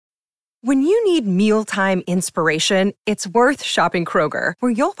When you need mealtime inspiration, it's worth shopping Kroger,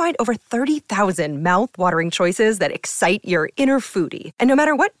 where you'll find over 30,000 mouth-watering choices that excite your inner foodie. And no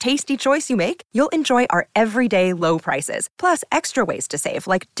matter what tasty choice you make, you'll enjoy our everyday low prices, plus extra ways to save,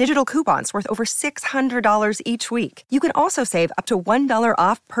 like digital coupons worth over $600 each week. You can also save up to $1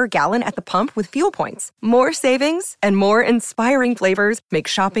 off per gallon at the pump with fuel points. More savings and more inspiring flavors make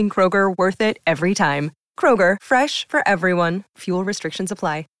shopping Kroger worth it every time. Kroger, fresh for everyone. Fuel restrictions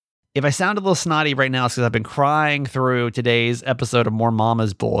apply. If I sound a little snotty right now, it's because I've been crying through today's episode of More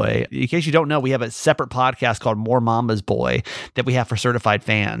Mama's Boy. In case you don't know, we have a separate podcast called More Mama's Boy that we have for certified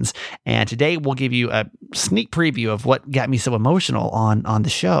fans. And today we'll give you a sneak preview of what got me so emotional on the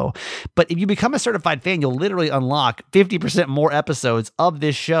show. But if you become a certified fan, you'll literally unlock 50% more episodes of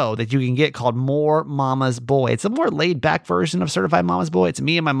this show that you can get called More Mama's Boy. It's a more laid back version of Certified Mama's Boy. It's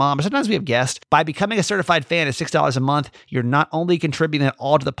me and my mom. Sometimes we have guests. By becoming a certified fan at $6 a month, you're not only contributing it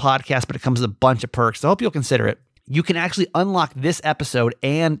all to the podcast, but it comes with a bunch of perks. So I hope you'll consider it. You can actually unlock this episode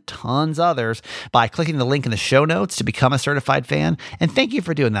and tons others by clicking the link in the show notes to become a certified fan. And thank you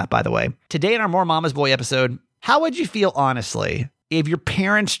for doing that, by the way. Today in our More Mama's Boy episode, how would you feel, honestly, if your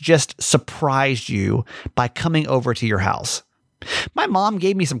parents just surprised you by coming over to your house? My mom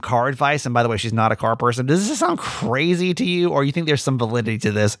gave me some car advice, and by the way, she's not a car person. Does this sound crazy to you, or you think there's some validity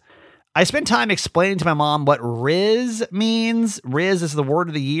to this? I spent time explaining to my mom what Riz means. Riz is the word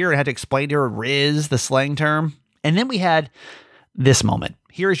of the year. I had to explain to her Riz, the slang term. And then we had this moment.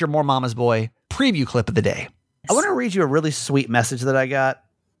 Here is your More Mama's Boy preview clip of the day. I want to read you a really sweet message that I got.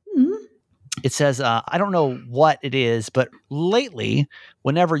 Mm-hmm. It says, I don't know what it is, but lately,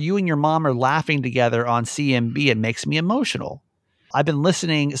 whenever you and your mom are laughing together on CMB, it makes me emotional. I've been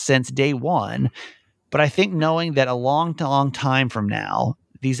listening since day one, but I think knowing that a long time from now,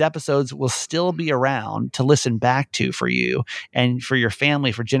 these episodes will still be around to listen back to for you and for your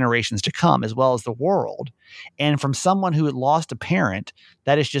family for generations to come, as well as the world. And from someone who had lost a parent,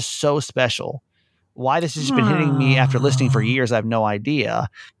 that is just so special. Why this has just been hitting me after listening for years, I have no idea.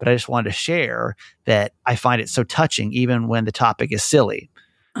 But I just wanted to share that I find it so touching, even when the topic is silly.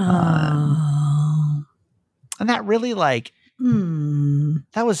 And that really that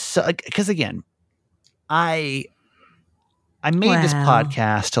was so, because again, I made this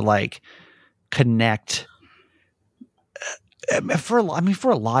podcast to connect for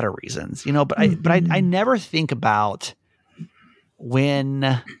a lot of reasons, but I never think about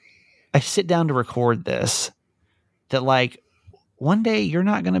when I sit down to record this that one day you're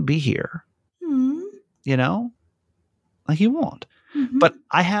not going to be here, you won't. Mm-hmm. But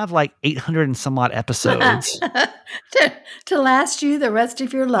I have 800 and some odd episodes to last you the rest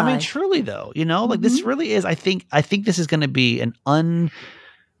of your life. I mean, truly though, this really is, I think this is going to be an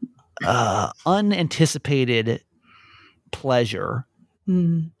unanticipated pleasure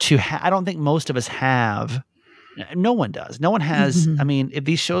to I don't think most of us have. No one does. No one has. I mean, if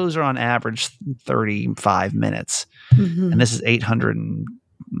these shows are on average 35 minutes and this is 819,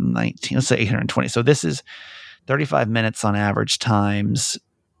 let's say 820. So this is 35 minutes on average times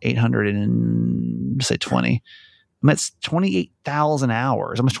 800 and say 20. That's 28,000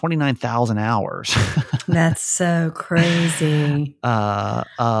 hours, almost 29,000 hours. That's so crazy.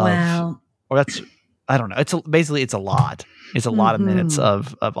 Wow. Or that's, I don't know. It's a lot. It's a lot of minutes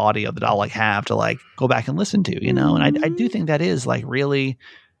of audio that I'll have to go back and listen to, and I do think that is really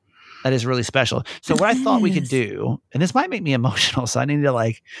special. So what I thought we could do, and this might make me emotional, so I need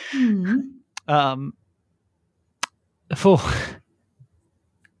to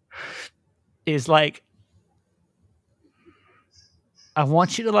is I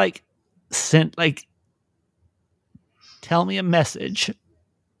want you to send tell me a message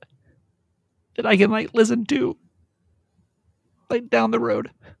that I can listen to down the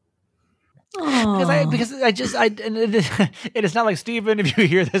road. Because it is not like, Stephen, if you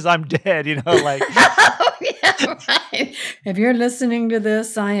hear this, I'm dead, Oh, yeah, right. If you're listening to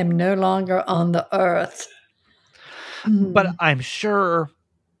this, I am no longer on the earth. But I'm sure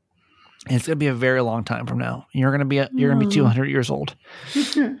it's going to be a very long time from now. You're going to be 200 years old.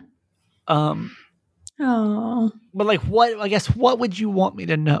 But what would you want me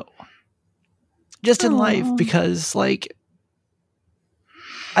to know? Just in life, because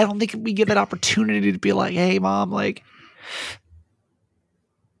I don't think we get that opportunity to be hey, Mom, does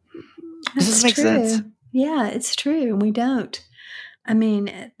this make sense? Yeah, it's true. We don't. I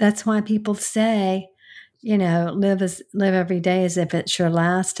mean, that's why people say, live every day as if it's your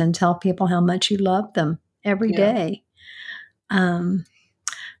last, and tell people how much you love them every day.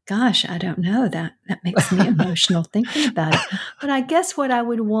 Gosh, I don't know. That makes me emotional thinking about it. But I guess what I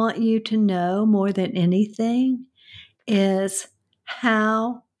would want you to know more than anything is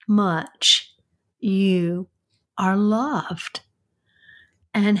how much you are loved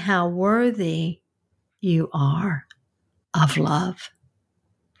and how worthy you are of love.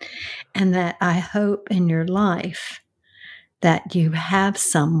 And that I hope in your life that you have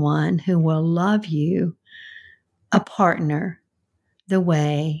someone who will love you, a partner, the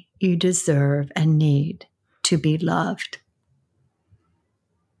way you deserve and need to be loved.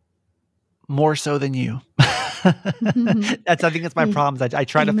 More so than you. I think that's my problem. I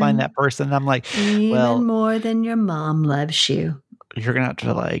try to find that person. And I'm like, even more than your mom loves you. You're going to have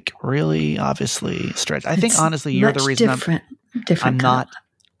to like really obviously stretch. I think honestly, you're the reason I'm not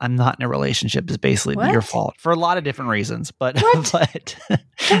in a relationship is basically your fault for a lot of different reasons, but don't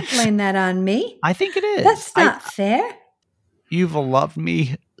blame that on me. I think it is. That's not fair. You've loved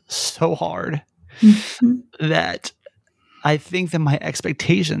me so hard that I think that my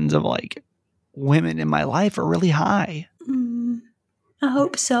expectations of like women in my life are really high. I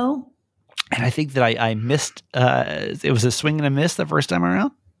hope so. And I think that I missed, it was a swing and a miss the first time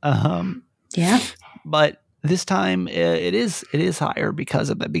around. Yeah. But this time it is higher because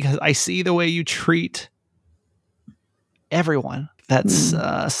of it, because I see the way you treat everyone. That's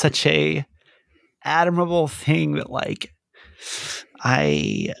such a admirable thing that like,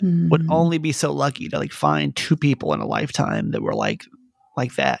 I would only be so lucky to like find two people in a lifetime that were like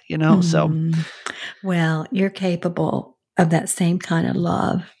that, you know? So, well, you're capable of that same kind of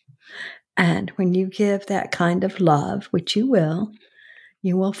love. And when you give that kind of love, which you will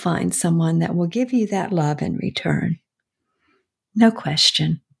find someone that will give you that love in return. No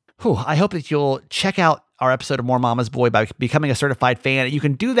question. I hope that you'll check out our episode of More Mama's Boy by becoming a certified fan. You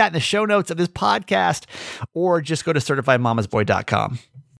can do that in the show notes of this podcast or just go to certifiedmamasboy.com.